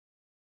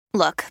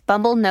Look,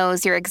 Bumble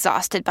knows you're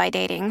exhausted by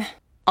dating.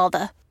 All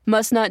the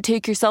must not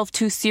take yourself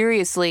too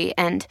seriously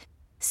and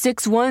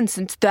 6'1"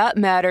 since that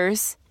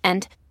matters.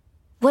 And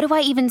what do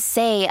I even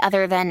say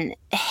other than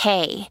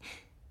hey?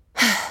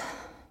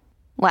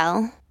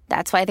 Well,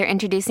 that's why they're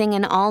introducing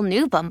an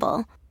all-new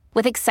Bumble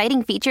with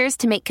exciting features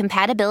to make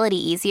compatibility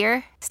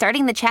easier,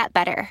 starting the chat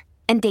better,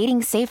 and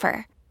dating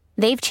safer.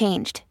 They've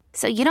changed,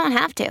 so you don't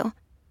have to.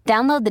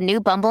 Download the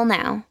new Bumble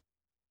now.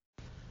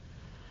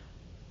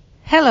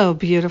 Hello,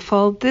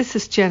 beautiful. This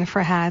is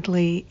Jennifer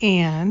Hadley,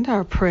 and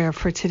our prayer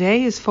for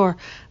today is for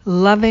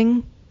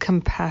loving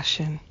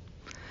compassion.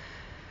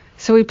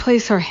 So we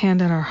place our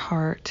hand on our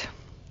heart,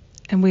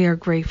 and we are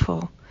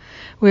grateful.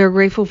 We are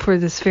grateful for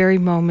this very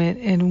moment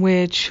in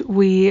which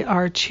we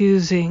are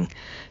choosing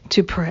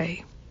to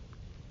pray.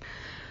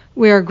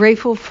 We are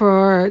grateful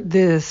for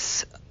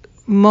this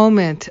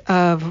moment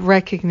of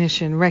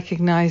recognition,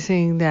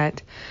 recognizing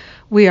that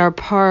we are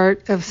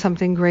part of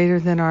something greater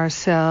than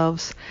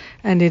ourselves,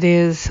 and it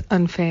is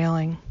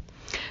unfailing.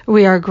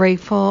 We are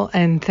grateful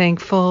and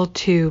thankful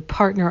to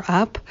partner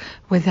up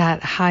with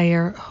that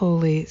higher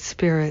Holy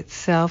Spirit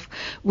self.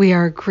 We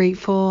are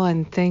grateful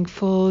and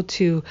thankful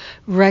to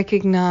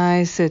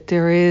recognize that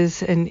there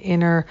is an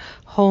inner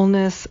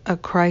wholeness, a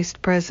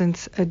Christ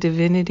presence, a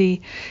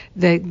divinity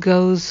that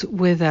goes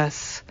with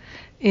us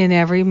in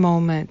every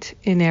moment,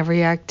 in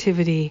every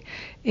activity,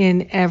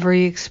 in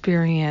every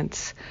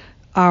experience.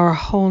 Our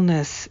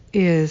wholeness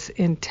is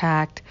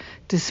intact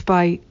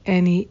despite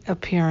any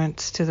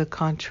appearance to the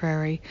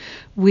contrary.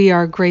 We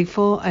are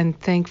grateful and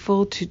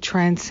thankful to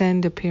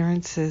transcend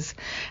appearances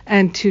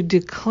and to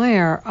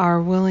declare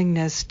our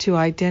willingness to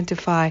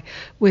identify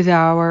with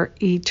our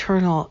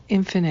eternal,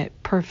 infinite,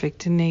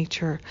 perfect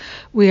nature.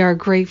 We are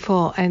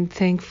grateful and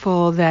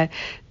thankful that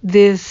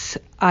this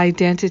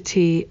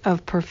identity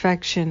of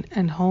perfection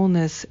and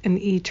wholeness and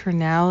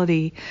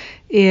eternality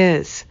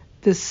is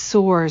the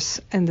source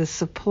and the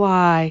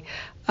supply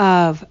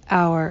of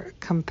our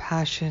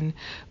compassion.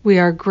 We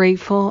are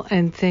grateful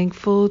and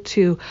thankful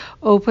to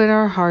open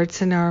our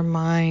hearts and our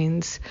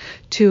minds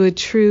to a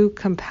true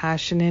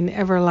compassion, an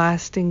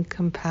everlasting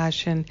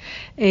compassion,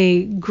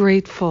 a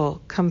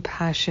grateful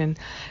compassion.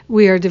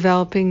 We are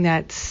developing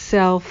that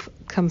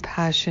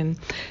self-compassion,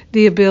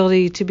 the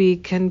ability to be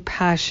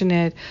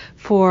compassionate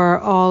for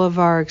all of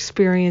our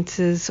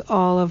experiences,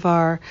 all of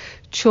our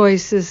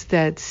choices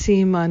that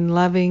seem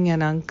unloving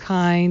and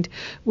unkind.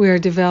 We are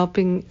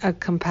developing a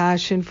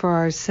compassion for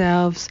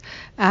ourselves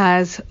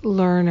as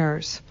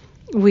learners.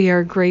 We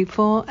are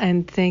grateful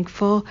and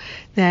thankful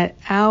that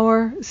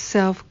our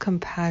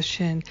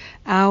self-compassion,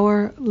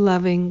 our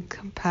loving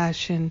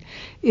compassion,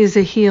 is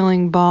a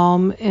healing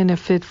balm in a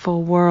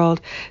fitful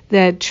world,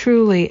 that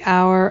truly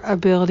our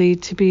ability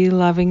to be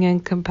loving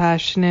and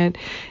compassionate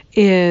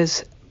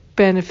is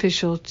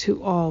beneficial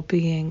to all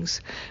beings.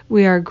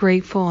 We are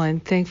grateful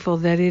and thankful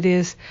that it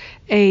is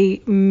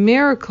a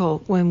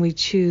miracle when we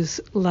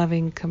choose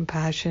loving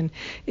compassion.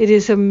 It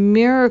is a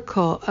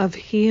miracle of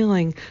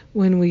healing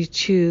when we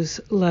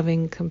choose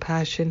loving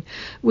compassion.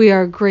 We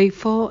are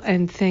grateful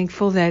and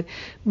thankful that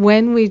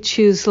when we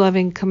choose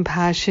loving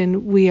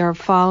compassion, we are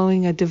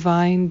following a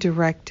divine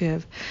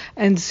directive.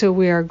 And so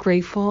we are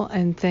grateful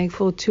and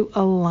thankful to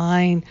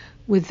align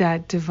with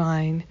that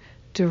divine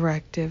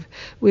directive.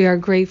 We are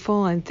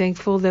grateful and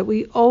thankful that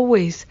we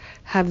always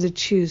have the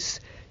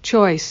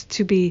choice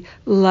to be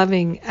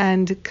loving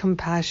and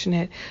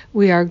compassionate.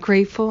 We are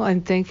grateful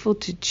and thankful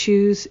to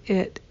choose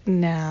it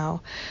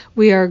now.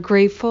 We are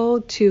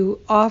grateful to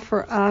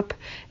offer up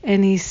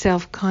any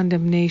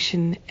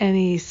self-condemnation,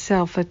 any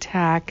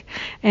self-attack,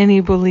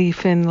 any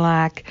belief in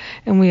lack,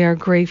 and we are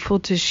grateful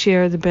to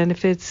share the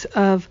benefits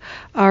of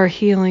our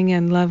healing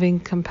and loving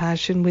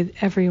compassion with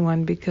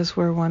everyone because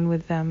we're one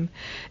with them.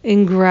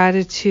 In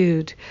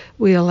gratitude,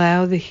 we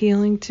allow the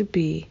healing to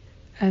be,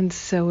 and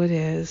so it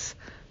is.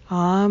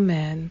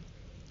 Amen.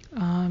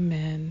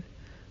 Amen.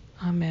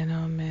 Amen.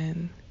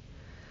 Amen.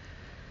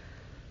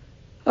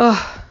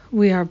 Oh,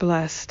 we are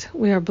blessed.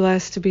 We are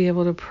blessed to be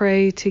able to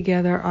pray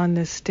together on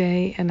this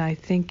day, and I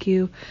thank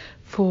you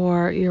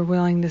for your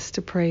willingness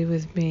to pray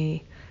with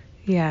me.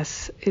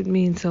 Yes, it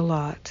means a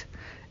lot.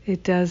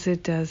 It does,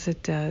 it does,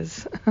 it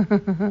does.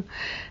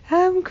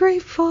 I'm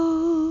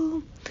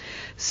grateful.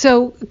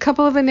 So, a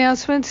couple of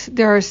announcements.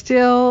 There are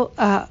still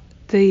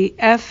the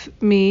F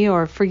Me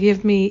or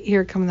Forgive Me,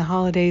 Here Come the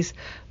Holidays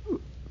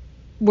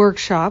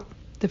workshop,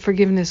 the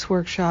forgiveness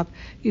workshop.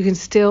 You can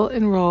still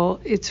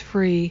enroll. It's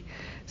free.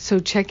 So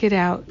check it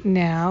out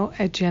now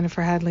at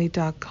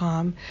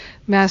jenniferhadley.com.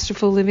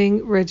 Masterful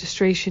Living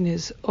registration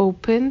is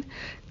open.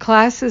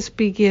 Classes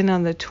begin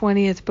on the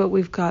 20th, but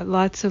we've got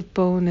lots of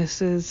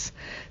bonuses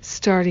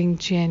starting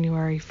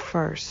January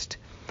 1st.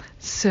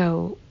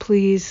 So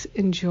please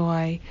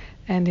enjoy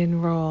and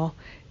enroll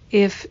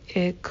if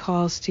it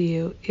calls to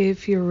you,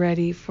 if you're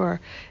ready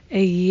for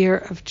a year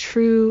of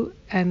true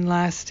and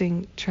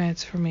lasting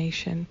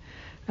transformation.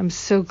 I'm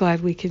so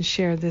glad we can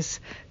share this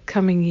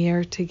coming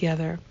year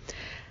together.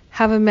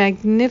 Have a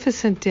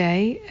magnificent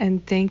day,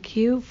 and thank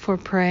you for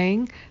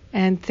praying,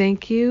 and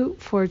thank you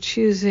for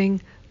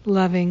choosing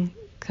loving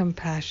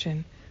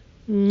compassion.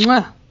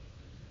 Mwah!